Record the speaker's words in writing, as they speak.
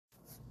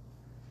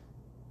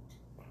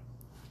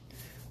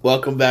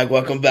Welcome back,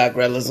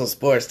 Rellism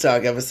Sports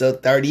Talk,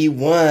 episode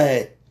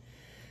 31.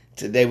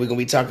 Today we're going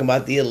to be talking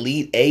about the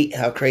Elite Eight,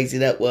 how crazy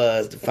that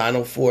was, the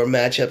Final Four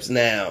matchups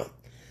now.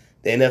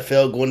 The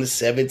NFL going to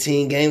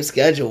 17-game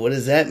schedule. What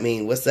does that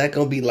mean? What's that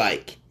going to be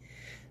like?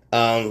 We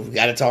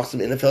got to talk some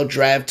NFL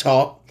draft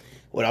talk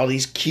with all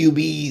these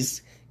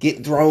QBs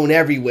getting thrown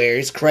everywhere.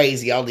 It's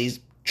crazy, all these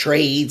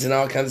trades and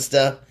all kinds of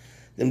stuff.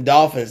 Them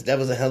Dolphins, that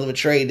was a hell of a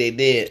trade they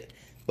did.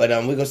 But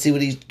we're going to see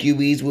what these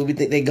QBs, where we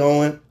think they're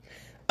going.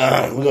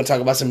 We're going to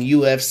talk about some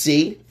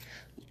UFC.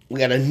 We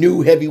got a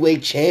new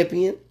heavyweight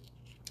champion.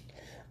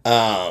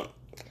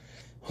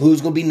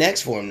 Who's going to be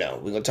next for him, though?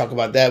 We're going to talk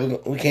about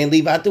that. We can't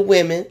leave out the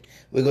women.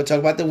 We're going to talk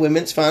about the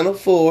women's Final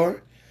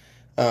Four.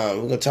 We're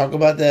going to talk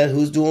about that,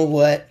 who's doing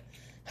what,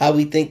 how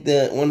we think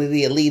one of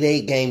the Elite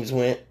Eight games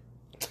went.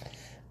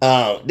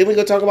 Then we're going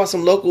to talk about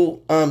some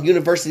local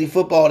university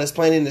football that's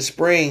playing in the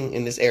spring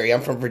in this area.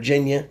 I'm from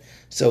Virginia,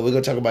 so we're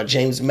going to talk about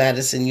James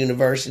Madison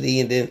University,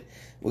 and then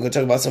we're going to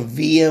talk about some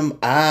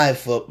Vmi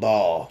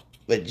Football,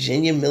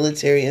 Virginia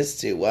Military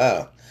Institute.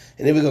 Wow.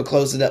 And then we're going to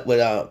close it up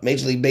with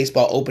Major League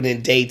Baseball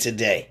opening day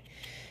today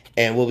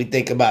and what we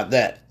think about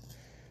that.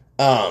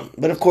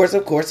 But of course,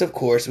 we're going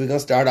to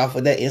start off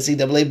with that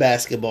NCAA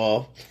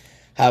basketball,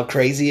 how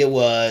crazy it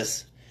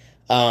was.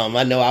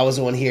 I know I was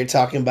on here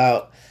talking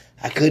about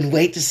I couldn't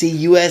wait to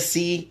see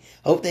USC.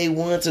 Hope they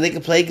won so they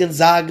could play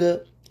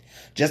Gonzaga.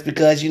 Just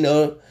because,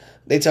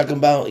 they talking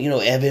about,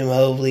 Evan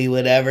Mobley,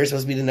 whatever,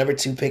 supposed to be the number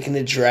 2 pick in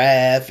the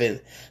draft, and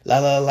him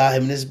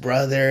and his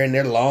brother, and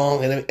they're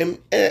long. And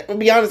to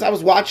be honest, I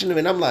was watching them,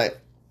 and I'm like,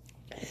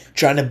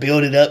 trying to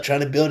build it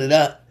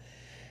up.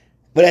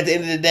 But at the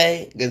end of the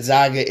day,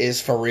 Gonzaga is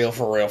for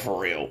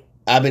real.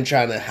 I've been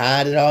trying to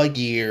hide it all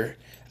year.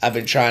 I've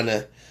been trying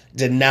to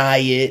deny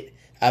it.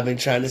 I've been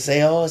trying to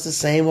say, it's the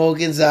same old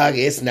Gonzaga.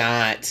 It's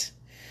not.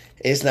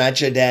 It's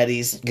not your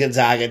daddy's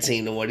Gonzaga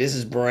team no more. This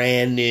is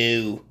brand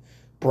new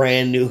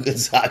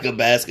Gonzaga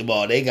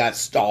basketball. They got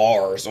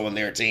stars on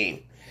their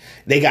team.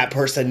 They got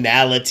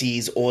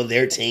personalities on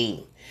their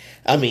team.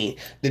 I mean,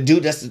 the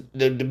dude that's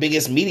the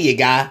biggest media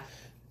guy,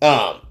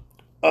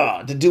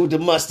 the dude with the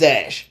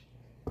mustache.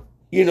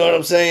 You know what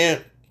I'm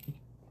saying?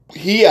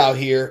 He out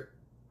here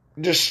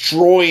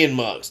destroying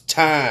mugs.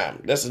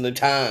 That's in the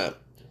time.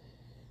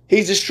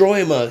 He's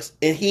destroying mugs.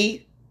 And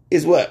he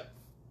is what?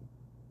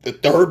 The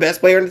 3rd best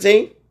player on the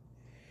team?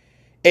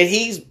 And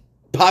he's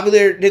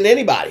popular than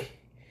anybody.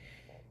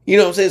 You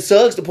know what I'm saying?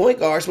 Suggs, the point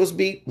guard, is supposed to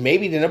be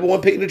maybe the number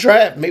 1 pick in the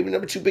draft, maybe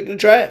number 2 pick in the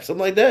draft,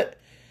 something like that.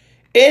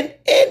 And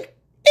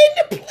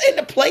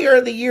the player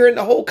of the year in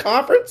the whole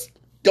conference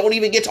don't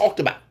even get talked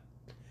about.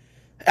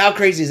 How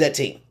crazy is that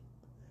team?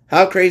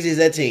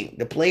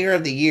 The player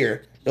of the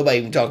year, nobody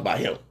even talk about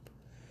him.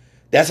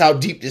 That's how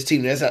deep this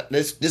team is.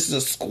 This is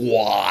a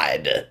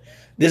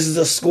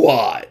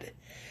squad.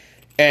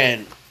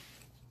 And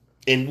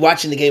in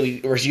watching the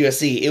game versus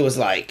USC, it was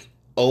like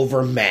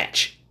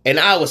overmatched. And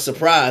I was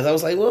surprised. I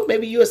was like, well,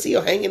 maybe USC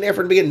will hang in there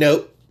for the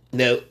beginning.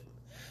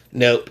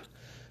 Nope.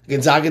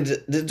 Gonzaga,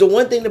 the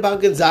one thing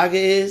about Gonzaga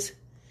is,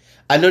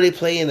 I know they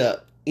play in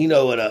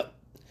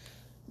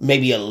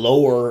maybe a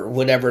lower,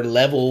 whatever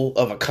level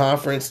of a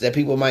conference that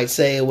people might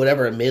say, or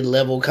whatever, a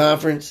mid-level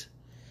conference.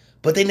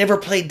 But they never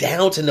play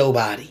down to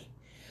nobody.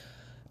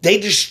 They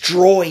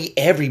destroy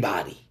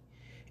everybody.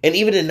 And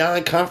even the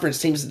non-conference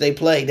teams that they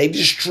play, they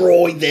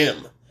destroy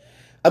them.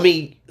 I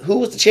mean, who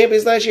was the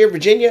champions last year?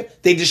 Virginia?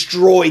 They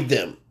destroyed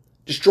them.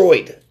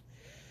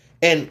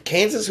 And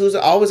Kansas, who's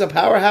always a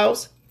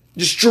powerhouse,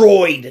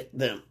 destroyed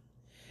them.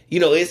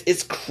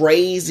 It's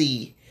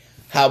crazy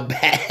how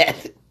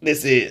bad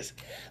this is.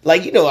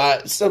 Like,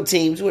 some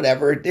teams,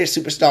 whatever, they're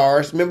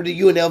superstars. Remember the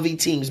UNLV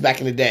teams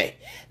back in the day?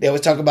 They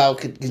always talk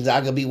about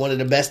Gonzaga be one of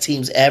the best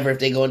teams ever if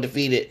they go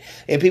undefeated.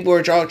 And people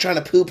are all trying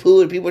to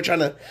poo-poo, and people are trying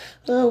to,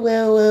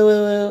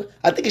 well.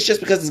 I think it's just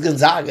because it's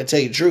Gonzaga, to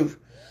tell you the truth.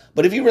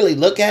 But if you really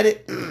look at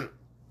it,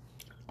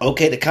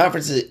 okay, the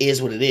conference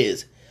is what it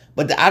is.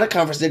 But the outer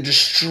conference, they're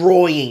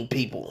destroying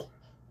people.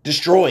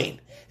 Destroying.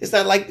 It's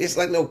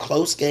like no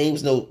close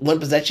games, no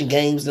one-possession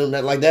games, no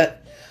nothing like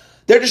that.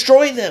 They're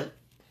destroying them.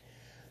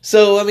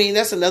 So, I mean,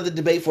 that's another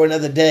debate for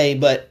another day.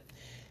 But,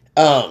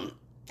 I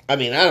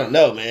don't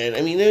know, man.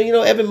 I mean,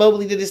 Evan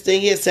Mobley did this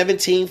thing. He had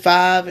 17,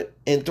 5,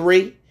 and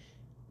 3.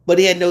 But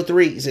he had no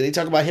threes. And they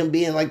talk about him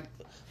being like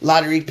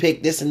lottery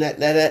pick, this and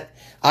that.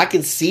 I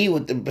can see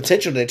what the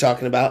potential they're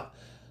talking about.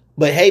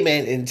 But hey,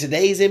 man, in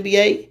today's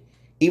NBA,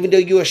 even though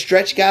you're a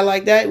stretch guy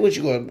like that, what's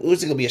it going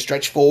to be, a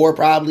stretch 4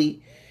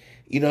 probably?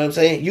 You know what I'm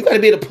saying? You got to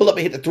be able to pull up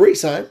and hit the 3,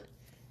 son.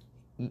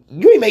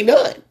 You ain't make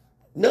none.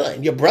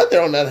 Your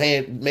brother, on the other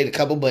hand, made a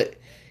couple, but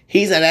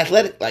he's not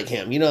athletic like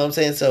him. You know what I'm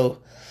saying? So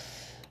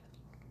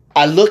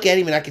I look at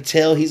him and I can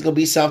tell he's going to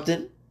be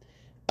something.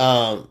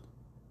 But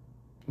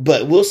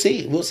we'll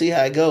see. We'll see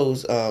how it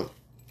goes.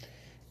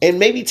 And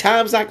maybe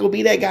Tom's not going to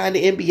be that guy in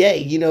the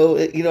NBA. You know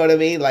what I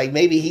mean? Like,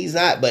 maybe he's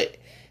not. But,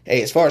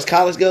 hey, as far as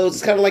college goes,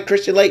 it's kind of like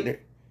Christian Laettner.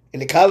 In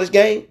the college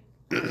game,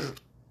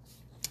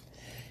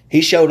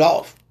 he showed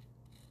off.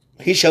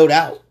 He showed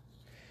out.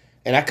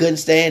 And I couldn't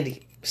stand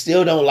him.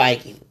 Still don't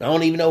like him. I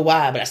don't even know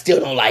why, but I still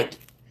don't like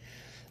him.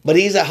 But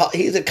he's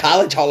a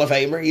college Hall of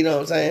Famer, you know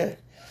what I'm saying?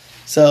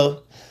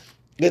 So,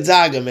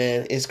 Gonzaga,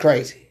 man, is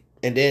crazy.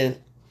 And then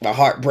my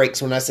heart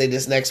breaks when I say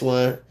this next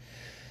one.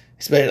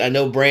 Especially, I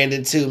know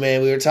Brandon, too,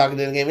 man. We were talking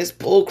in the game. It's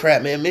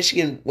bullcrap, man.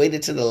 Michigan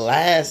waited to the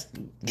last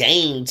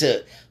game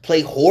to play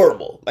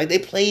horrible. Like, they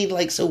played,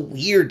 like, so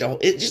weird, though.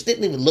 It just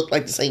didn't even look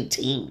like the same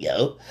team,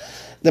 yo.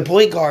 The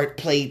point guard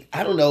played,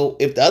 I don't know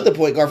if the other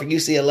point guard for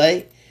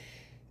UCLA,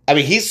 I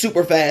mean, he's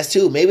super fast,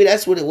 too. Maybe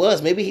that's what it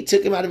was. Maybe he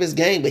took him out of his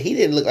game, but he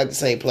didn't look like the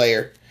same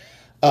player.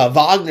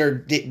 Wagner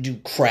didn't do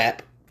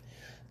crap.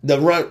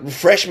 The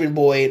freshman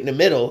boy in the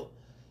middle,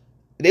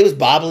 they was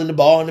bobbling the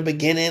ball in the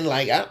beginning.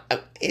 Like,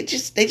 they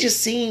just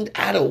seemed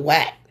out of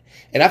whack.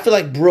 And I feel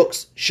like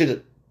Brooks should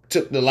have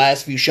took the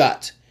last few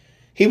shots.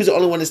 He was the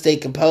only one that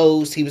stayed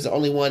composed. He was the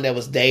only one that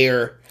was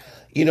there.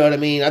 You know what I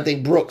mean? I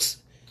think Brooks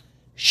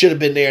should have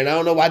been there. And I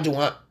don't know why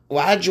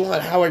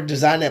Juwan Howard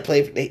designed that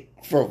play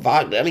for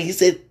Wagner. I mean,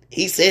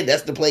 he said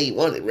that's the play he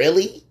wanted.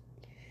 Really?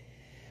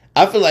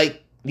 I feel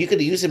like you could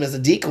have used him as a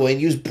decoy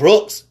and used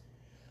Brooks.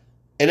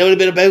 And it would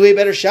have been a way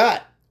better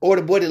shot. Or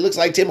the boy that looks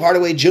like Tim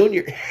Hardaway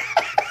Jr.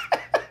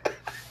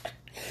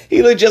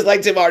 He looked just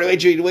like Tim Hardaway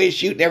Jr. The way he's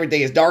shooting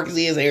everything. As dark as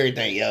he is and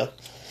everything, yo.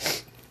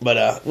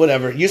 But,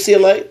 whatever.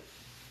 UCLA,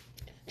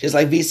 just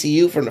like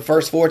VCU from the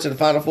first four to the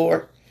Final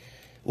Four.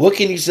 What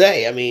can you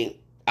say? I mean,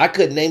 I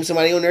couldn't name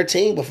somebody on their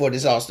team before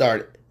this all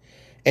started.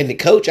 And the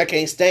coach, I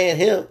can't stand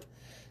him.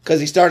 Because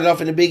he started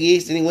off in the Big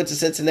East and he went to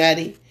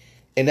Cincinnati.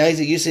 And now he's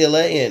at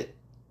UCLA. And,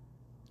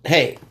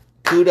 hey,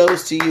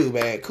 kudos to you,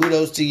 man.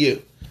 Kudos to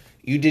you.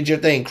 You did your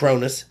thing,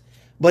 Cronus.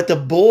 But the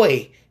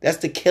boy, that's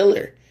the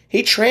killer.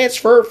 He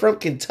transferred from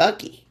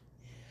Kentucky.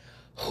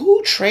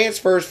 Who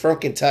transfers from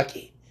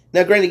Kentucky?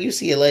 Now, granted,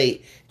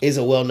 UCLA is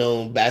a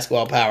well-known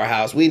basketball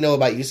powerhouse. We know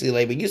about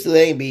UCLA, but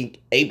UCLA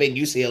ain't been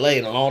UCLA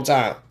in a long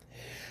time.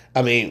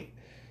 I mean,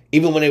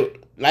 even when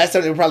last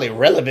time they were probably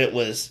relevant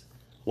was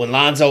when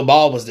Lonzo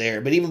Ball was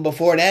there. But even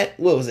before that,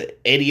 what was it?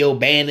 Eddie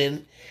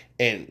O'Bannon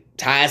and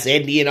Tyus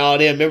Edney and all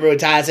them. Remember when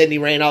Tyus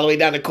Edney ran all the way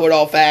down the court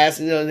all fast?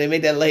 You know, and they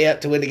made that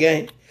layup to win the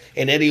game.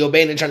 And Eddie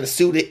O'Bannon trying to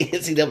sue the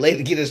NCAA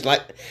to get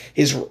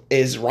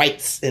his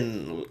rights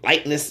and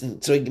likeness,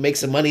 and so he can make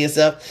some money and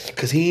stuff.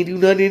 Because he ain't do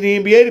nothing in the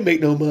NBA to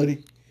make no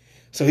money.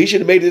 So he should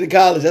have made it in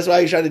college. That's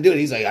why he's trying to do it.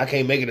 He's like, I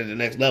can't make it at the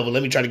next level.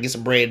 Let me try to get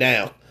some bread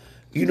down.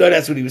 You know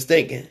that's what he was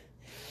thinking.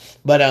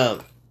 But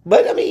I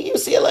mean,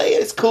 UCLA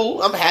is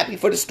cool. I'm happy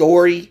for the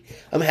story.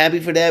 I'm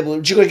happy for that.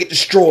 But you're going to get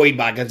destroyed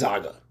by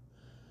Gonzaga.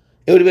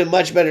 It would have been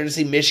much better to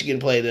see Michigan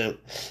play them.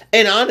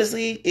 And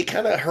honestly, it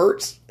kind of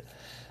hurts.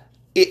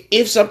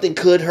 If something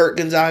could hurt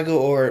Gonzaga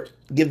or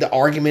give the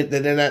argument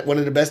that they're not one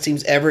of the best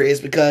teams ever, is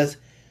because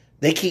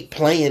they keep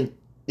playing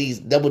these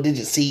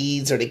double-digit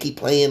seeds, or they keep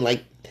playing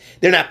like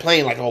they're not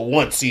playing like a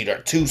 1 seed or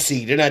 2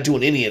 seed. They're not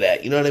doing any of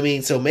that. You know what I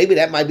mean? So maybe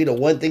that might be the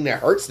one thing that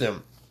hurts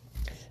them.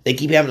 They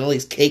keep having all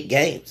these cake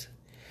games.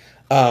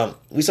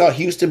 We saw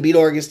Houston beat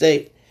Oregon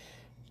State.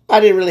 I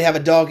didn't really have a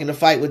dog in the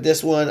fight with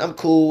this one. I'm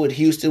cool with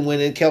Houston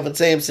winning. Kelvin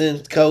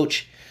Sampson,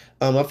 coach.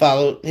 I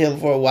followed him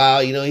for a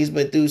while. You know, he's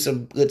been through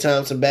some good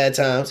times, some bad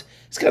times.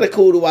 It's kind of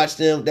cool to watch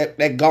them.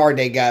 That guard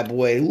they got,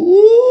 boy.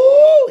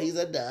 Woo! He's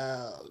a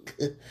dog.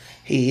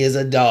 He is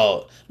a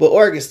dog. But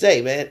Oregon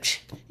State, man,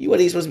 you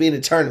wasn't even supposed to be in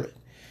the tournament.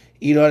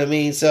 You know what I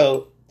mean?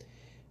 So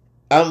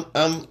I'm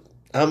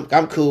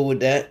cool with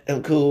that.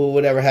 I'm cool with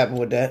whatever happened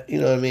with that.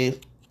 You know what I mean?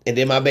 And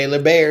then my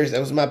Baylor Bears, that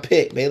was my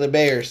pick. Baylor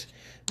Bears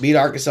beat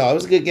Arkansas. It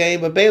was a good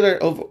game, but Baylor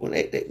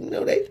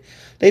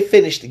they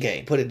finished the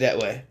game. Put it that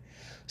way.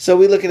 So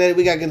we looking at it.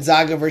 We got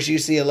Gonzaga versus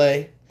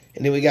UCLA,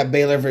 and then we got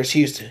Baylor versus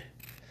Houston.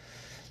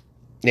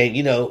 And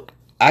you know,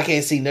 I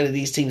can't see none of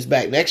these teams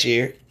back next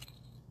year.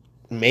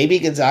 Maybe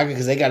Gonzaga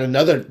because they got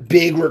another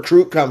big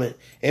recruit coming,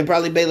 and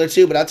probably Baylor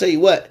too. But I'll tell you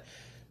what,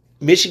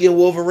 Michigan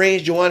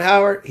Wolverines, Juwan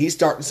Howard, he's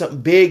starting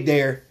something big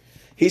there.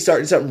 He's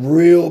starting something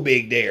real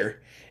big there.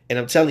 And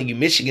I'm telling you,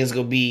 Michigan's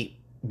going to be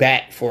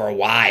back for a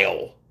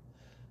while.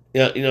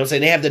 You know what I'm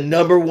saying? They have the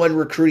number 1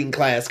 recruiting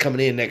class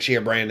coming in next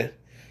year, Brandon.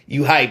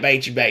 You hype,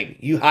 ain't you, baby?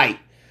 You hype.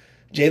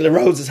 Jalen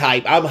Rose is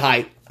hype. I'm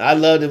hype. I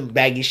love them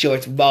baggy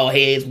shorts, bald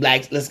heads,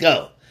 blacks. Let's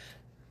go.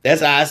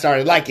 That's how I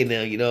started liking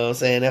them, you know what I'm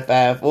saying? That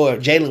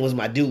 5'4". Jalen was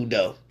my dude,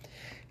 though.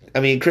 I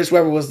mean, Chris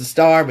Webber was the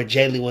star, but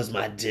Jalen was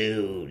my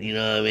dude. You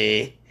know what I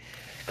mean?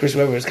 Chris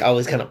Webber was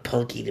always kind of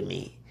punky to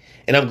me.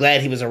 And I'm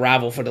glad he was a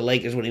rival for the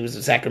Lakers when he was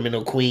the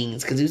Sacramento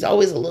Queens, because he was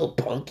always a little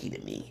punky to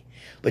me.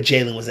 But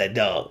Jalen was that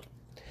dog.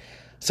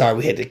 Sorry,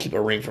 we had to keep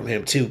a ring from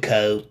him too,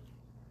 Kobe.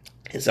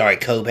 And sorry,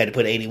 Kobe had to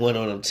put 81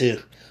 on him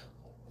too.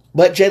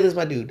 But Jalen's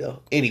my dude,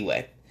 though.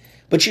 Anyway.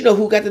 But you know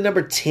who got the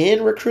number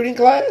 10 recruiting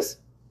class?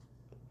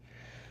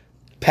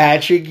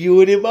 Patrick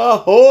Ewing and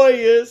my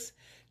Hoyas.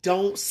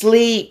 Don't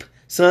sleep,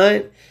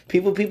 son.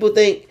 People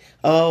think,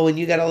 oh, and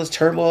you got all this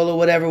turmoil or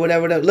whatever.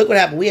 Look what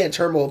happened. We had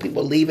turmoil.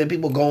 People leaving,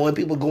 people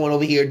going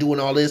over here, doing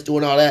all this,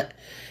 doing all that.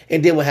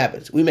 And then what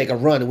happens? We make a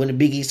run to win the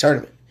Big East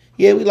tournament.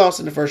 Yeah, we lost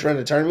in the first round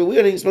of the tournament. We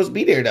weren't even supposed to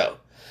be there, though.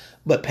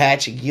 But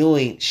Patrick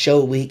Ewing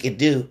showed what he could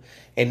do.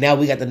 And now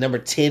we got the number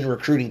 10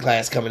 recruiting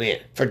class coming in.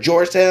 For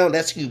Georgetown,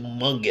 that's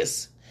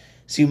humongous.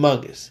 It's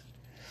humongous.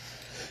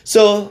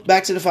 So,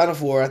 back to the Final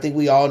Four. I think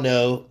we all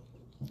know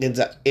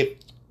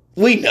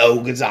we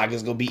know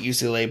Gonzaga's going to beat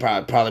UCLA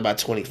probably by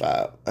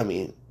 25. I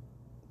mean,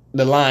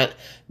 the line,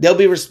 they'll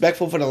be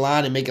respectful for the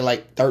line and make it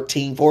like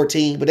 13,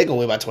 14, but they're going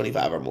to win by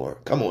 25 or more.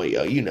 Come on,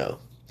 yo, you know.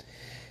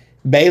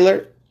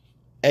 Baylor's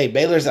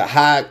a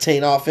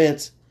high-octane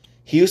offense.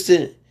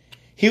 Houston,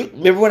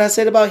 remember what I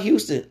said about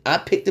Houston? I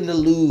picked them to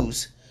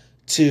lose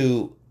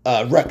to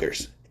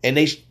Rutgers. And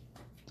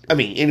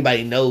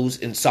anybody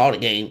knows and saw the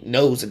game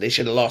knows that they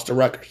should have lost to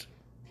Rutgers.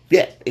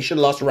 Yeah, they should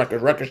have lost to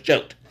Rutgers. Rutgers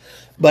choked.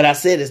 But I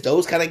said it's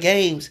those kind of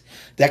games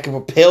that can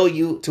propel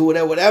you to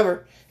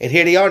whatever. And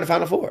here they are in the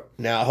Final Four.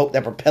 Now, I hope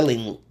that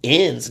propelling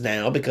ends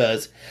now,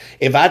 because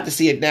if I have to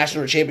see a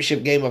national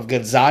championship game of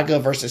Gonzaga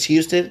versus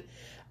Houston,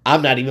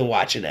 I'm not even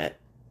watching that.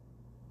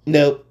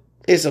 Nope.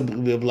 It's a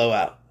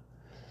blowout.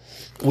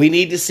 We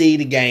need to see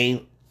the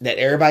game that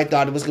everybody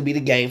thought it was going to be the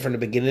game from the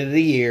beginning of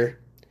the year.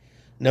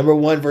 Number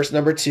 1 versus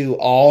number 2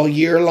 all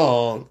year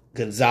long.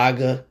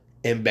 Gonzaga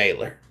and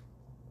Baylor.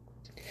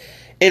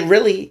 And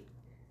really,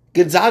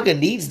 Gonzaga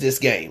needs this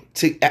game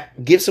to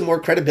give some more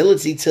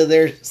credibility to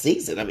their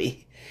season. I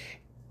mean,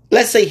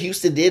 let's say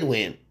Houston did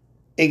win.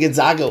 And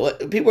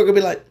Gonzaga, people are going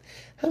to be like,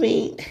 I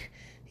mean,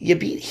 you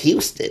beat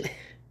Houston.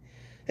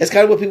 That's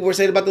kind of what people were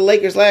saying about the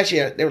Lakers last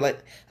year. They were like,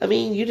 I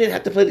mean, you didn't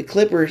have to play the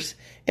Clippers.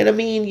 And I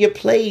mean, you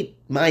played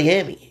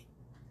Miami.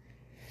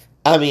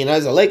 I mean,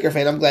 as a Laker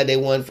fan, I'm glad they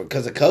won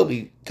because of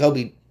Kobe.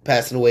 Kobe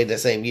passing away that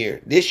same year.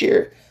 This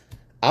year,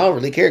 I don't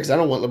really care because I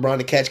don't want LeBron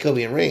to catch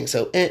Kobe in ring.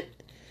 So,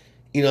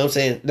 you know what I'm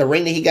saying? The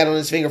ring that he got on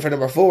his finger for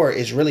number 4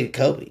 is really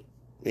Kobe,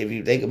 if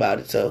you think about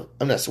it. So,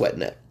 I'm not sweating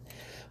that.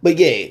 But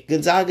yeah,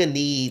 Gonzaga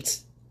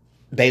needs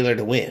Baylor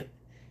to win.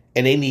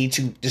 And they need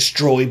to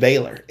destroy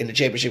Baylor in the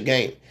championship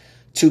game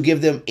to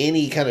give them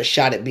any kind of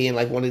shot at being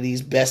like one of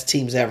these best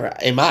teams ever,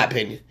 in my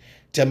opinion.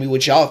 Tell me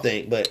what y'all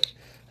think, but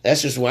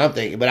that's just what I'm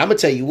thinking. But I'm going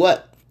to tell you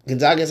what.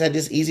 Gonzaga's had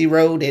this easy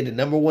road. They had the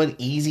number 1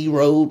 easy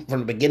road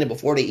from the beginning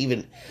before they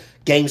even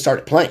games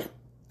started playing.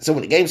 So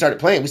when the game started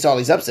playing, we saw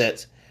these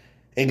upsets.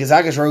 And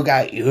Gonzaga's road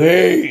got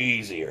way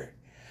easier.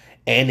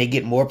 And they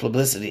get more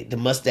publicity. The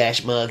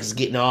mustache mug is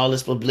getting all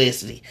this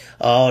publicity.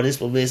 All this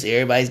publicity.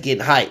 Everybody's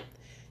getting hyped.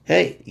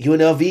 Hey,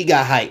 UNLV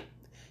got hyped.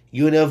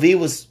 UNLV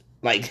was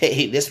like,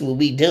 hey, this is what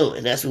we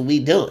doing. That's what we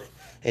doing.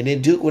 And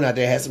then Duke went out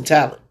there, had some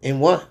talent, and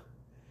won.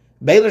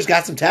 Baylor's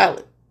got some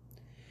talent.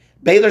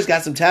 And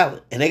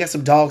they got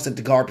some dogs at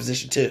the guard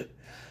position too.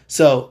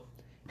 So,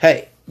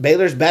 hey,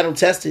 Baylor's battle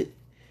tested.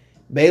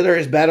 Baylor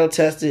is battle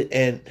tested.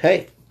 And,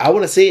 hey, I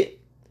want to see it.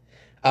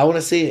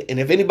 And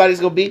if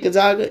anybody's going to beat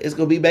Gonzaga, it's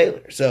going to be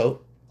Baylor.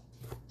 So,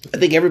 I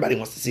think everybody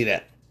wants to see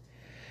that.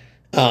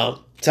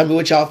 Tell me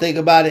what y'all think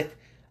about it.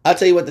 I'll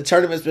tell you what, the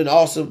tournament's been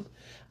awesome.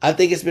 I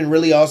think it's been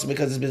really awesome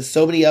because there's been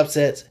so many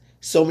upsets,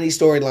 so many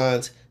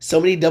storylines, so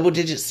many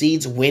double-digit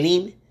seeds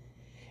winning,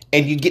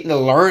 and you're getting to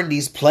learn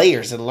these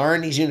players and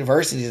learn these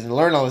universities and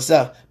learn all this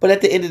stuff. But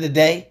at the end of the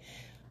day,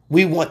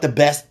 we want the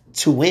best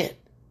to win.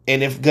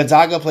 And if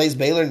Gonzaga plays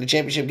Baylor in the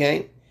championship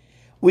game,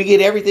 we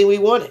get everything we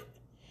wanted.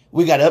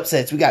 We got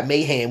upsets, we got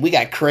mayhem, we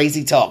got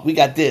crazy talk, we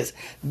got this.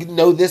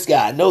 Know this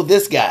guy.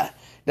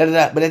 But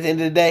at the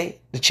end of the day,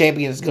 the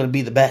champion is going to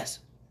be the best.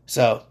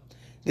 So,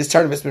 this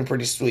tournament's been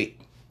pretty sweet.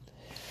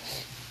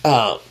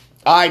 All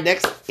right,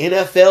 next,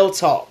 NFL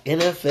talk.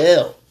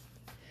 NFL.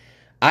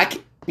 I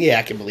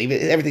can believe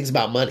it. Everything's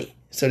about money.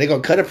 So they're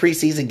going to cut a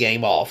preseason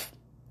game off.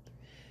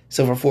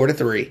 So from 4 to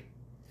 3.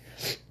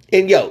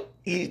 And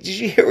did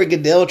you hear what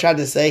Goodell tried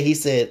to say? He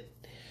said,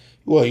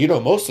 well,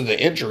 most of the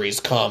injuries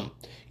come,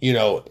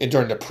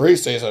 during the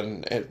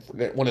preseason.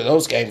 And one of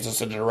those games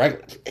is in the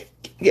regular.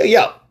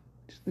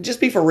 Just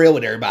be for real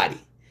with everybody.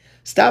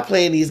 Stop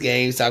playing these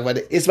games. Talk about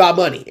it. It's about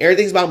money.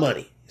 Everything's about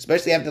money.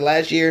 Especially after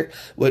last year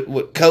with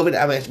COVID,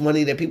 how much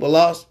money that people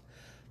lost.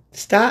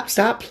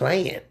 Stop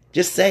playing.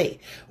 Just say,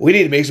 we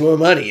need to make some more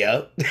money,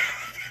 yo.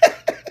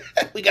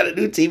 We got a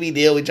new TV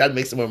deal. We try to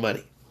make some more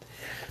money.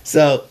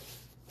 So,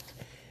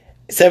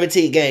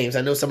 17 games.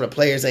 I know some of the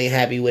players ain't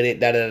happy with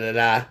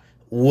it.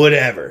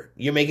 Whatever.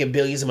 You're making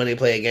billions of money to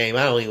play a game.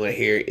 I don't even want to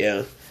hear it,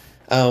 yo.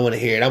 I don't want to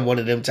hear it. I'm one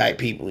of them type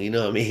people, you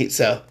know what I mean?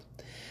 So,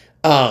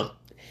 and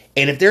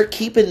if they're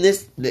keeping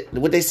this,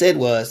 what they said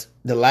was,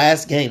 the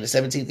last game, the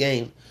 17th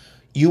game,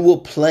 you will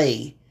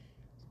play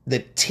the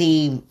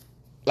team,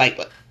 like,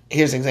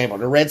 here's an example.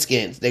 The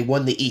Redskins, they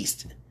won the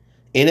East.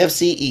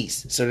 NFC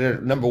East, so they're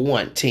the number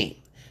 1 team.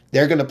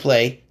 They're going to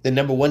play the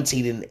number 1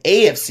 team in the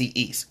AFC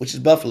East, which is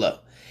Buffalo.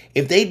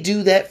 If they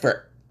do that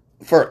for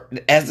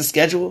as the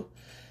schedule,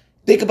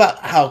 think about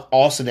how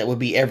awesome that would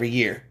be every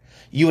year.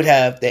 You would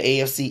have the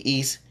AFC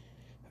East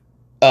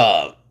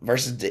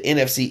versus the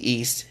NFC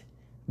East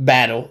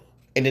battle,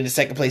 and then the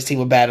second place team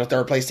would battle,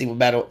 third place team would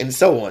battle, and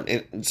so on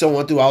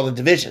through all the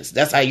divisions.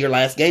 That's how your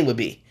last game would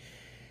be.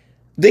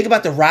 Think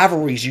about the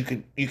rivalries you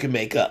could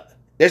make up.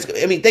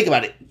 Think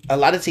about it. A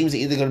lot of teams are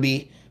either going to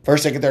be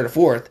first, second, third, or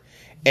fourth,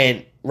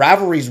 and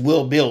rivalries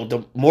will build.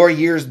 The more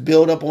years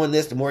build up on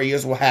this, the more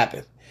years will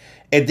happen.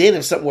 And then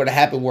if something were to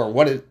happen where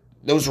one of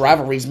those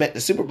rivalries met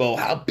the Super Bowl,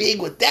 how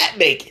big would that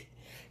make it?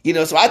 You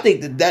know, so I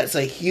think that that's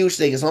a huge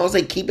thing. As long as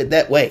they keep it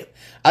that way,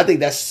 I think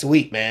that's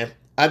sweet, man.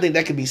 I think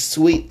that could be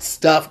sweet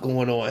stuff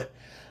going on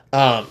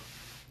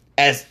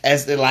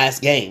as the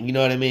last game. You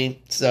know what I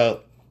mean?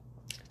 So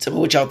tell me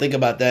what y'all think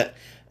about that.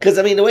 Because,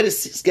 I mean, the way the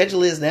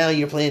schedule is now,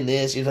 you're playing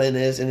this,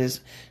 and it's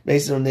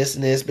based on this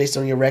and this, based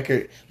on your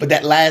record. But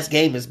that last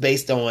game is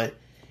based on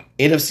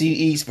NFC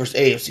East versus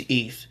AFC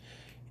East.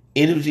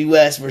 NFC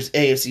West versus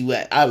AFC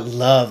West. I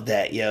love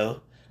that,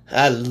 yo.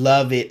 I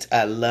love it.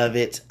 I love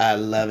it. I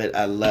love it.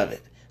 I love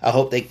it. I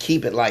hope they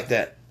keep it like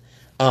that.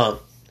 And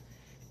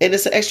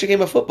it's an extra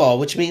game of football,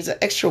 which means an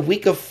extra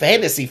week of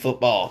fantasy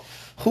football.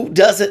 Who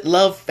doesn't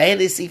love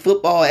fantasy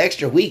football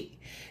extra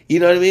week? You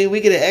know what I mean? We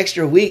get an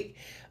extra week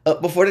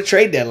before the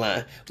trade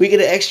deadline. We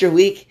get an extra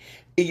week,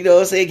 you know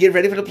what I'm saying, get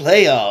ready for the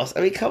playoffs.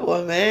 I mean, come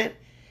on, man.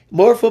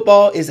 More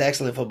football is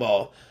excellent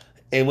football.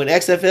 And when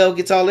XFL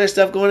gets all their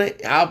stuff going,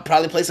 I'll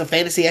probably play some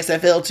fantasy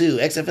XFL too.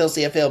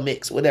 XFL, CFL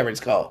mix, whatever it's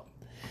called.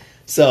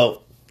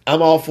 So,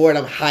 I'm all for it.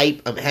 I'm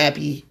hype. I'm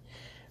happy.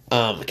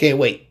 I can't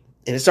wait.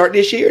 And it starting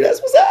this year. That's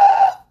what's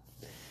up.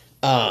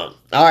 All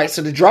right,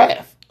 so the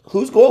draft.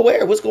 Who's going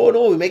where? What's going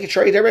on? We making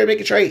trades. Everybody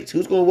making trades.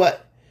 Who's going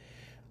what?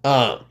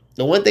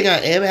 The one thing I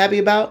am happy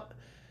about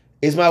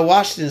is my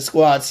Washington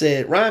squad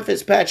said Ryan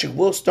Fitzpatrick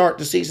will start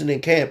the season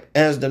in camp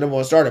as the number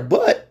one starter,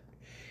 but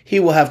he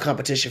will have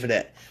competition for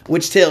that,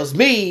 which tells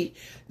me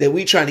that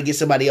we trying to get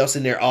somebody else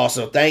in there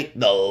also. Thank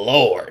the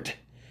Lord.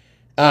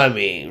 I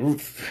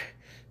mean,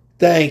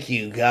 thank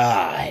you,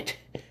 God,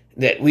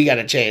 that we got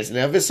a chance.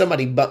 Now, if it's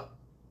somebody,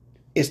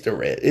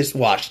 it's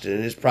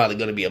Washington. It's probably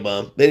going to be a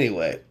bum. But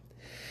anyway.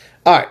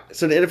 All right,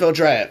 so the NFL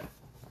draft.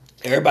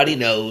 Everybody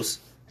knows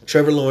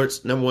Trevor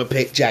Lawrence, number one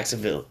pick,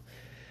 Jacksonville.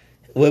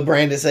 What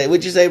Brandon say?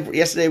 What'd you say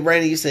yesterday,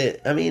 Brandon? You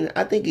said, I mean,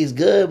 I think he's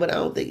good, but I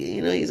don't think,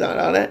 he's on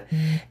all that.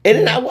 And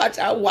then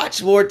I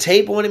watched more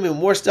tape on him and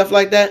more stuff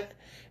like that.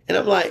 And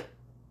I'm like,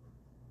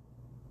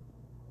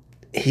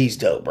 he's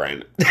dope,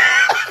 Brandon.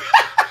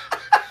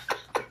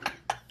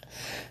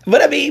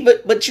 But I mean,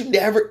 but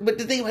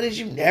the thing about it is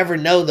you never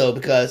know, though,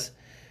 because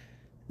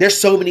there's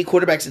so many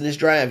quarterbacks in this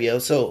drive, yo.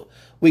 So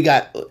we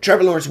got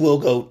Trevor Lawrence will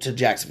go to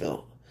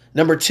Jacksonville.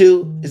 Number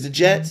 2 is the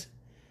Jets.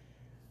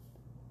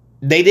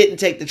 They didn't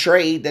take the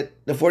trade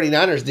that the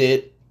 49ers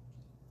did.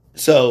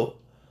 So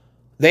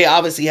they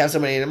obviously have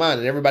somebody in mind.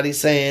 And everybody's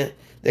saying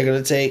they're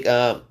going to take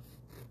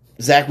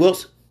Zach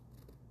Wilson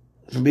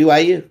from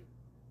BYU.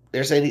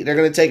 They're saying they're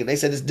going to take it. They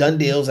said it's done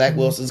deal. Zach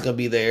Wilson's going to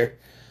be there.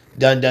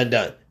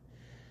 Done.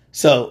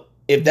 So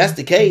if that's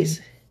the case,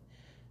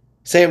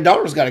 Sam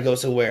Darnold's got to go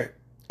somewhere.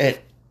 And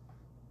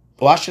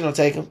Washington will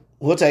take him.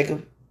 We'll take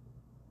him.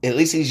 At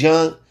least he's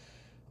young.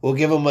 We'll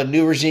give him a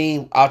new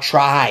regime. I'll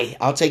try.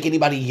 I'll take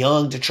anybody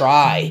young to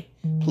try.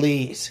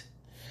 Please.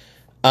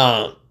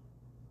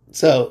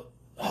 So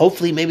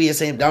hopefully maybe a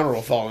Sam Darnold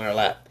will fall in our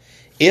lap.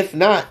 If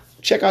not,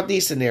 check out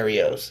these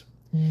scenarios.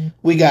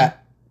 We got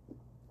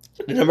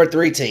the number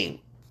 3 team,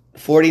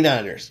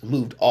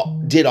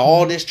 49ers, did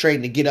all this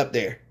trading to get up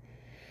there.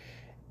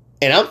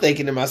 And I'm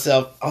thinking to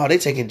myself, oh, they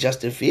taking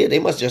Justin Fields. They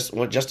must just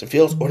want Justin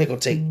Fields, or they're going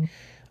to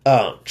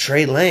take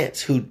Trey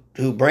Lance, who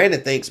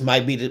Brandon thinks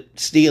might be the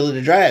steal of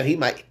the draft. He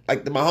might,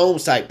 like the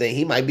Mahomes type thing,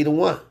 he might be the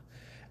one.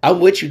 I'm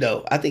with you,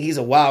 though. I think he's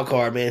a wild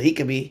card, man. He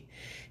could be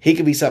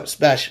something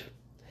special.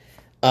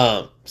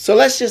 So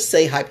let's just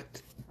say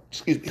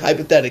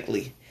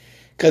hypothetically,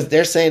 because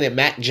they're saying that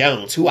Mac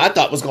Jones, who I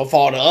thought was going to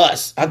fall to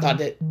us, I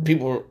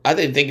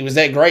didn't think he was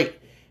that great.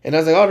 And I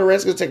was like, oh, the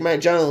Redskins take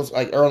Mac Jones.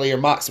 Like earlier,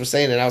 Mox was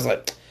saying it. I was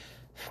like,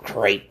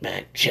 great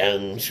Mac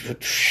Jones.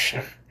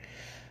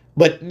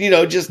 But,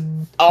 just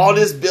all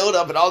this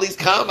build-up and all these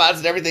combines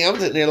and everything, I'm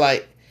sitting there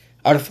like,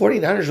 are the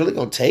 49ers really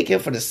going to take him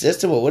for the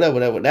system or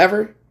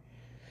whatever?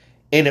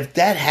 And if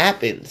that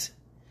happens,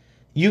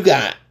 you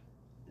got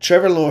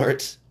Trevor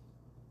Lawrence,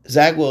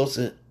 Zach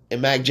Wilson,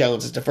 and Mac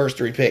Jones as the first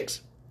 3 picks.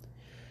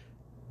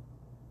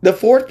 The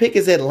 4th pick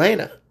is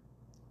Atlanta,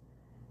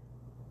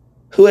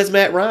 who has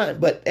Matt Ryan.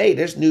 But, hey,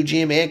 there's new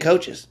GM and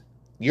coaches.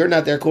 You're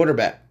not their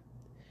quarterback.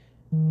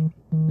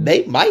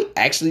 They might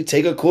actually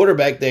take a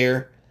quarterback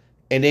there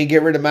and then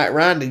get rid of Matt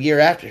Ryan the year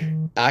after.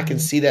 I can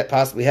see that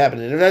possibly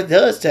happening. And if that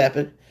does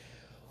happen,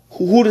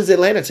 who does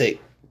Atlanta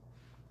take?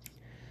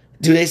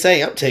 Do they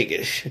say, I'm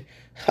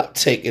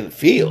taking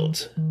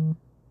Fields?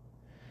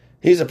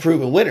 He's a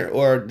proven winner.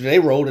 Or do they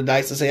roll the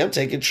dice and say, I'm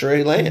taking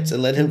Trey Lance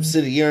and let him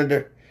sit a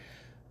year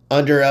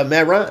under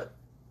Matt Ryan?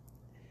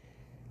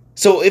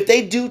 So if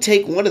they do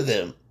take one of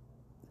them,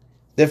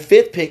 the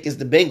 5th pick is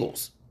the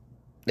Bengals.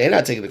 They're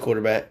not taking the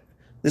quarterback.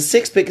 The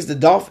 6th pick is the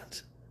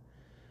Dolphins.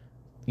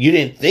 You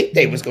didn't think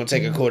they was going to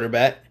take a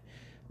quarterback.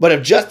 But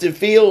if Justin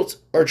Fields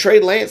or Trey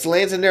Lance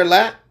lands in their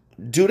lap,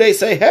 do they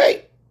say,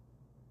 hey?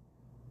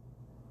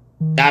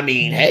 I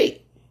mean,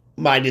 hey,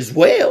 might as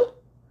well.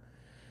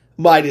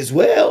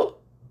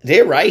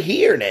 They're right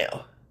here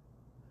now.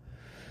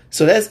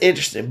 So that's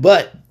interesting.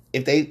 But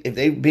if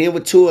they being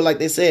with Tua like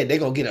they said, they're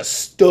gonna get a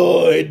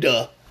stud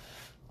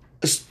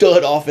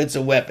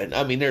offensive weapon.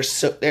 I mean, they're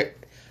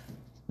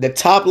the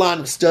top line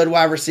of stud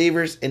wide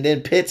receivers, and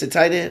then Pitts at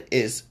tight end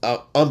is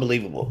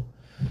unbelievable.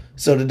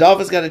 So the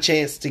Dolphins got a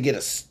chance to get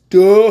a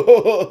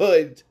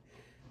stud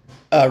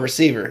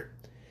receiver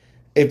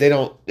if they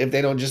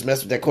don't just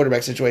mess with that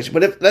quarterback situation.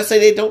 But if let's say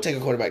they don't take a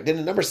quarterback, then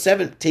the number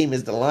 7 team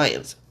is the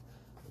Lions.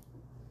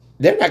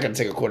 They're not going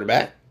to take a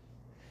quarterback.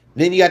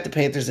 Then you got the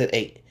Panthers at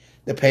 8.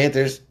 The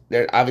Panthers,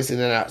 they're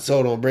not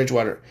sold on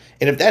Bridgewater,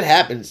 and if that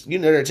happens, you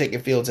know they're taking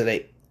Fields at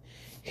 8.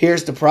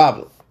 Here's the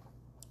problem.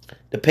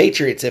 The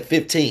Patriots at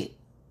 15,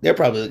 they're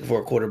probably looking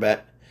for a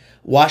quarterback.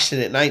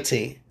 Washington at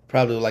 19,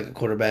 probably would like a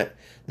quarterback.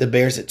 The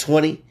Bears at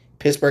 20,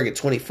 Pittsburgh at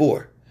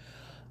 24.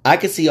 I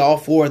could see all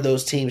 4 of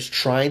those teams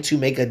trying to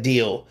make a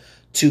deal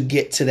to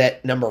get to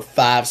that number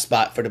 5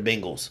 spot for the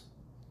Bengals.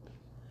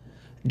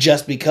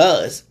 Just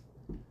because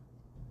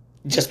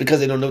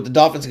they don't know what the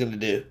Dolphins are going to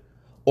do.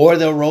 Or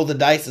they'll roll the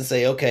dice and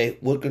say, okay,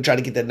 we're going to try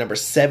to get that number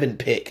 7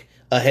 pick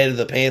ahead of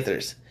the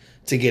Panthers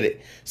to get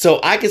it. So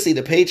I can see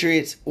the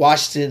Patriots,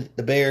 Washington,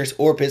 the Bears,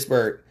 or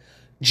Pittsburgh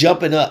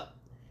jumping up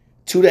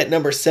to that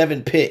number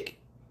 7 pick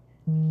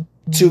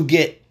to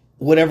get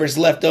whatever's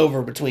left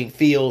over between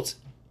Fields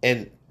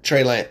and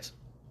Trey Lance,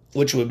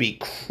 which would be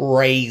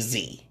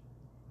crazy.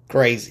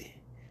 Crazy.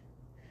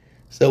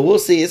 So we'll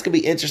see. It's going to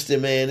be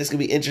interesting, man. It's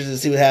going to be interesting to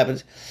see what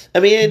happens.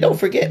 I mean, and don't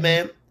forget,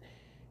 man,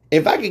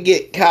 if I could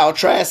get Kyle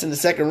Trask in the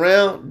second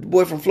round, the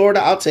boy from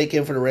Florida, I'll take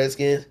him for the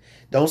Redskins.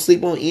 Don't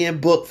sleep on Ian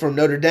Book from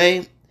Notre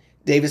Dame.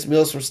 Davis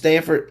Mills from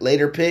Stanford,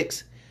 later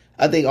picks.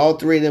 I think all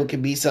 3 of them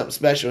can be something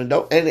special. And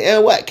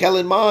what?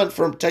 Kellen Mond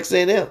from Texas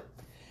A&M.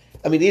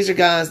 I mean, these are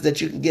guys that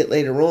you can get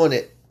later on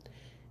that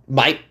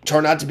might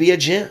turn out to be a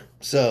gem.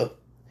 So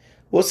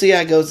we'll see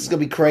how it goes. It's going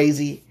to be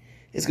crazy.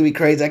 It's going to be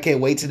crazy. I can't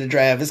wait to the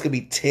draft. It's going to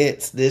be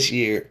tense this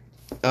year.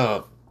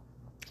 UFC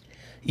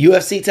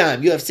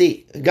time.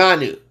 UFC.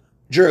 Ugannu.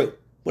 Drew.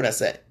 What'd I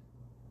say?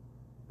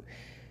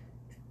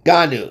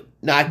 Ugannu.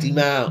 Knocked him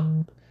out.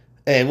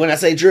 And when I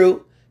say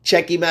Drew,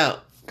 check him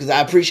out. Because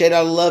I appreciate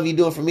all the love you're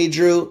doing for me,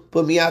 Drew.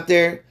 Put me out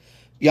there.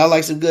 Y'all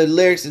like some good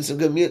lyrics and some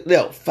good music.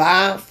 No,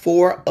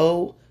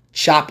 540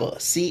 Choppa.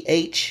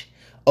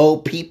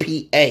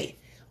 CHOPPA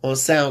on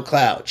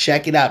SoundCloud.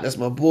 Check it out. That's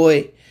my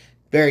boy.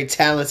 Very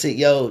talented.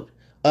 Yo,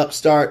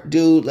 upstart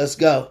dude. Let's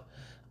go.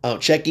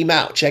 Check him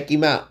out. Check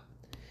him out.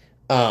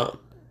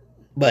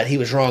 But he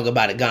was wrong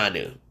about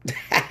Ugannu.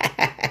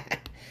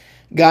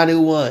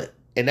 Ugannu won.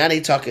 And now they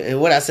talking, and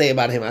what I say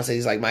about him, I say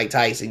he's like Mike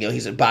Tyson.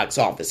 He's in box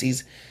office.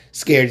 He's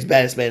scared. He's the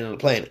baddest man on the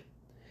planet.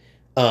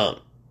 So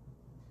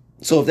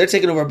if they're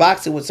taking over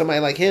boxing with somebody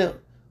like him,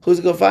 who's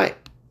it going to fight?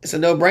 It's a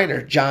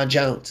no-brainer. John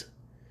Jones.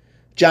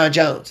 John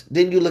Jones.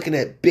 Then you're looking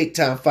at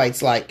big-time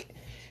fights like,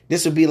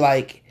 this would be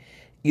like,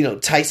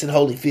 Tyson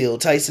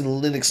Holyfield,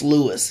 Tyson Lennox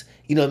Lewis.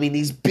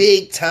 These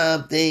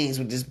big-time things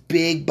with this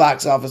big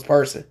box office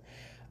person.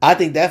 I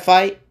think that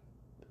fight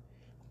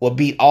will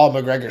beat all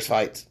McGregor's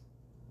fights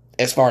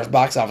as far as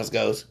box office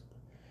goes.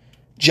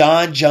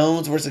 John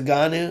Jones versus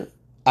Ugannu,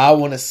 I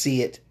want to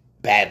see it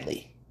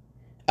badly.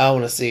 I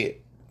want to see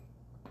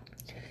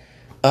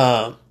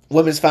it.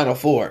 Women's Final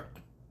Four.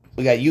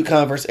 We got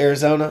UConn versus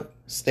Arizona,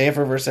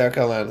 Stanford versus South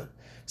Carolina.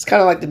 It's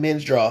kind of like the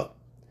men's draw.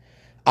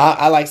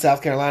 I like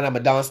South Carolina. I'm a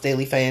Dawn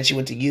Staley fan. She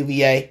went to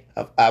UVA.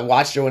 I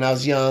watched her when I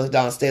was young.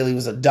 Dawn Staley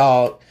was a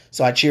dog,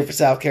 so I cheer for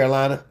South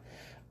Carolina.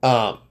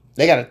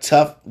 They got a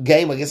tough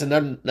game against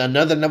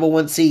another number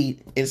 1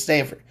 seed in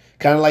Stanford.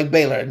 Kind of like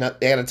Baylor.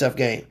 They had a tough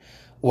game.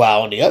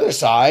 While on the other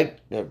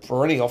side, the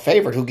perennial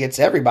favorite who gets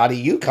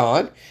everybody,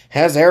 UConn,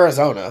 has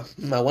Arizona.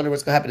 I wonder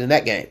what's going to happen in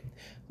that game.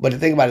 But the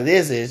thing about it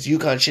is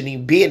UConn shouldn't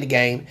even be in the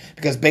game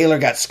because Baylor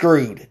got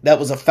screwed. That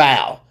was a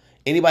foul.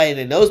 Anybody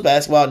that knows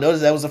basketball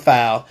knows that was a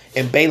foul,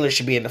 and Baylor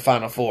should be in the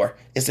Final Four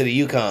instead of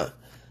UConn.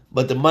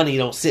 But the money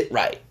don't sit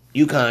right.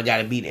 UConn got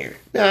to be there.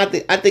 No, I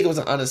think it was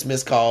an honest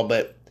miscall,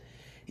 but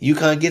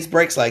UConn gets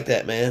breaks like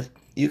that, man.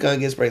 UConn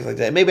gets breaks like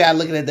that. Maybe I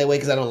look at it that way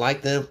because I don't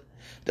like them,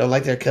 don't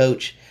like their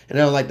coach, and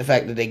I don't like the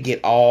fact that they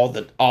get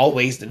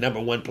always the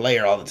number 1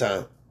 player all the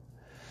time.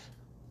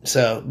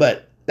 So,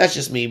 but that's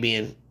just me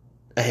being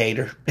a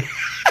hater.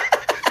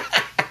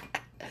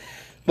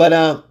 But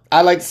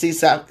I'd like to see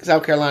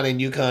South Carolina and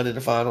UConn in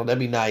the final. That'd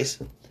be nice.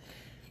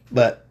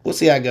 But we'll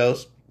see how it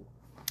goes.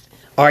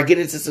 All right, get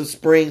into some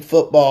spring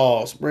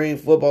football. Spring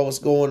football, what's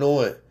going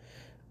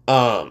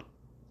on?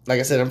 Like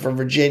I said, I'm from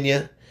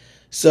Virginia.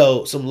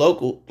 So some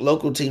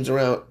local teams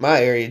around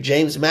my area.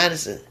 James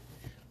Madison,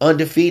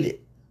 undefeated.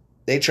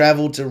 They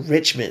traveled to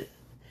Richmond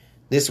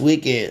this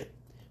weekend.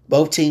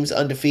 Both teams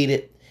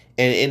undefeated.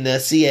 And in the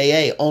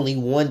CAA, only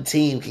 1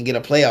 team can get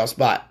a playoff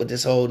spot with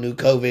this whole new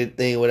COVID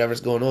thing,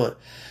 whatever's going on.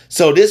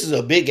 So this is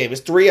a big game.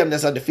 It's 3 of them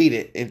that's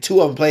undefeated, and 2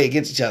 of them play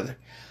against each other.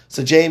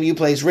 So JMU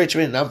plays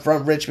Richmond, and I'm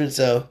from Richmond,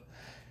 so,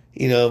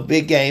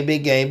 big game,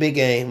 big game, big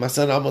game. My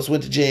son almost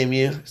went to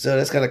JMU, so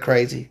that's kind of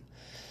crazy.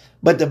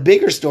 But the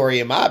bigger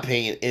story, in my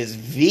opinion, is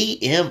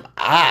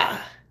VMI.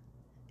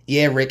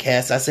 Yeah, Rick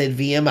Hess, I said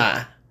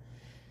VMI.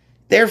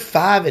 They're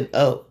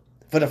 5-0.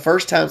 for the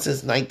first time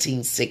since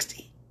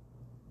 1960.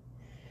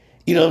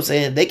 You know what I'm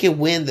saying? They can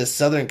win the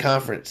Southern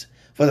Conference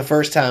for the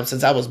first time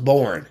since I was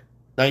born,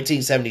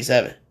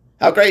 1977.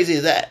 How crazy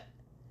is that?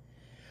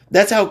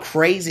 That's how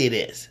crazy it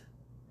is.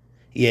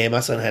 Yeah, my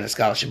son had a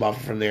scholarship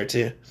offer from there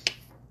too.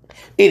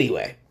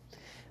 Anyway,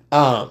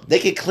 they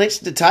could clinch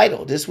the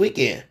title this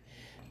weekend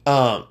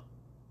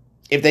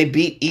if they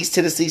beat East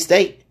Tennessee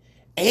State,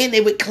 and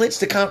they would clinch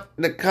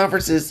the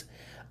conference's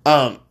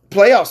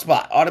playoff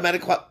spot,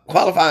 automatic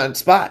qualifying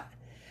spot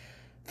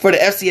for the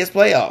FCS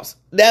playoffs.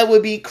 That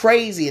would be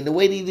crazy. And the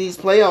way these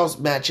playoffs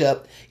match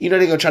up, they're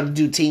going to try to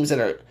do teams that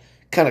are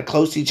kind of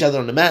close to each other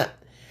on the map.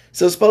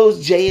 So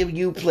suppose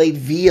JMU played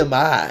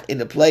VMI in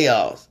the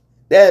playoffs.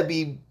 That'd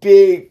be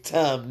big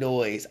time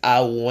noise.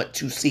 I want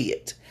to see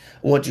it.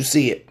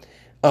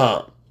 VMI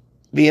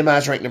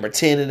is ranked number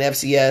 10 in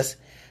FCS.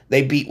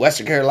 They beat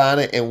Western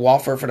Carolina and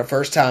Wofford for the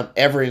first time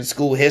ever in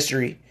school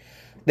history.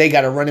 They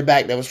got a running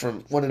back that was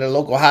from one of the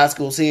local high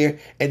schools here.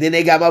 And then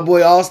they got my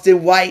boy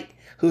Austin White,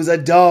 who's a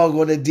dog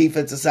on the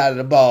defensive side of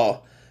the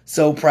ball.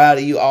 So proud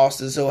of you,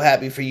 Austin. So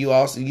happy for you,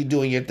 Austin. You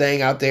doing your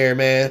thing out there,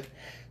 man.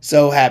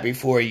 So happy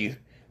for you.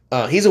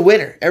 He's a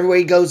winner. Everywhere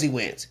he goes, he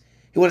wins.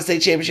 He won a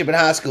state championship in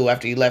high school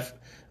after he left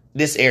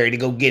this area to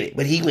go get it.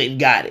 But he went and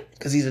got it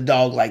because he's a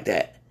dog like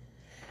that.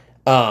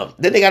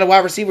 Then they got a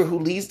wide receiver who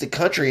leads the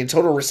country in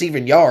total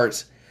receiving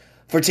yards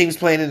for teams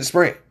playing in the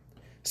spring.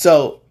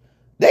 So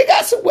they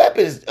got some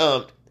weapons.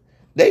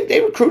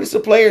 They recruited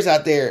some players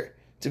out there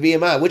to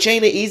VMI, which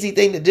ain't an easy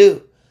thing to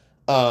do.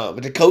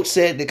 But the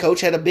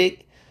coach had a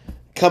big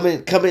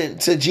coming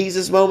to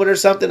Jesus moment or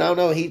something. I don't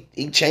know.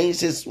 He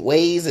changed his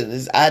ways and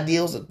his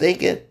ideals of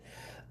thinking.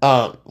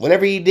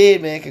 Whatever he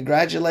did, man,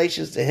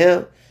 congratulations to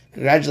him.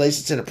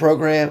 Congratulations to the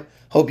program.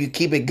 Hope you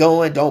keep it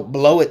going. Don't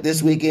blow it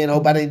this weekend.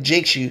 Hope I didn't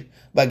jinx you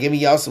by giving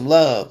y'all some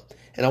love.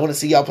 And I want to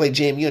see y'all play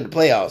JMU in the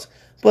playoffs.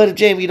 But if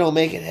JMU don't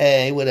make it,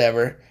 hey,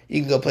 whatever.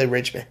 You can go play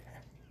Richmond.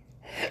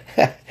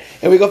 And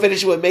we're going to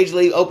finish with Major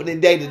League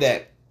Opening Day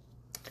today.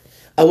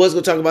 I was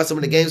going to talk about some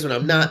of the games, but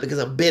I'm not because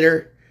I'm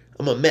bitter.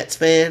 I'm a Mets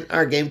fan.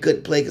 Our game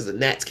couldn't play because the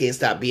Nats can't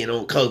stop being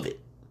on COVID.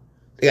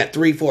 They got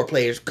 3-4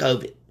 players with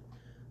COVID.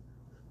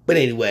 But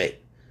anyway,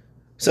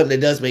 something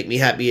that does make me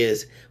happy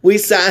is we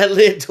signed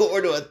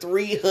Lindor to a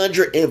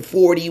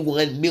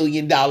 $341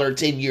 million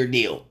 10-year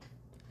deal.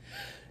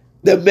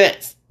 The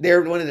Mets,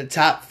 they're one of the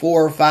top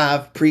 4 or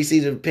 5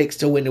 preseason picks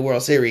to win the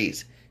World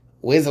Series.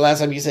 When's the last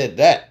time you said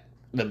that?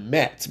 The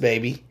Mets,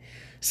 baby.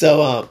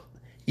 So,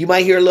 you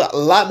might hear a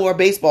lot more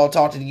baseball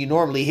talk than you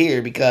normally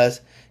hear because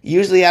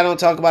usually I don't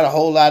talk about a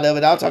whole lot of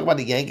it. I'll talk about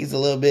the Yankees a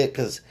little bit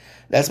because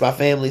that's my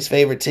family's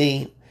favorite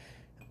team.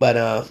 But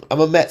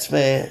I'm a Mets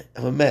fan.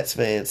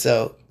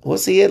 So we'll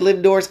see if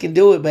Lindor can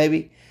do it,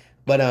 baby.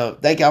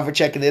 But thank y'all for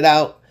checking it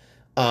out.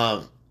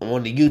 I'm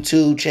on the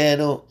YouTube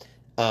channel,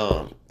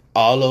 all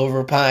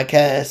over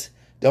podcasts.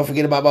 Don't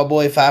forget about my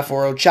boy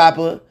 540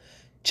 Chopper.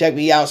 Check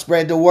me out.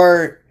 Spread the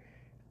word.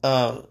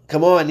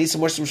 Come on, need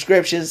some more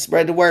subscriptions.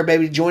 Spread the word,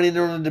 baby. Join in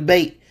on the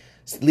debate.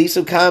 Leave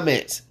some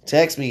comments.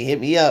 Text me.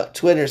 Hit me up.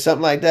 Twitter.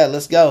 Something like that.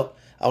 Let's go.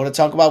 I want to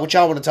talk about what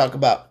y'all want to talk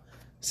about.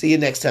 See you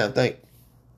next time. Thanks.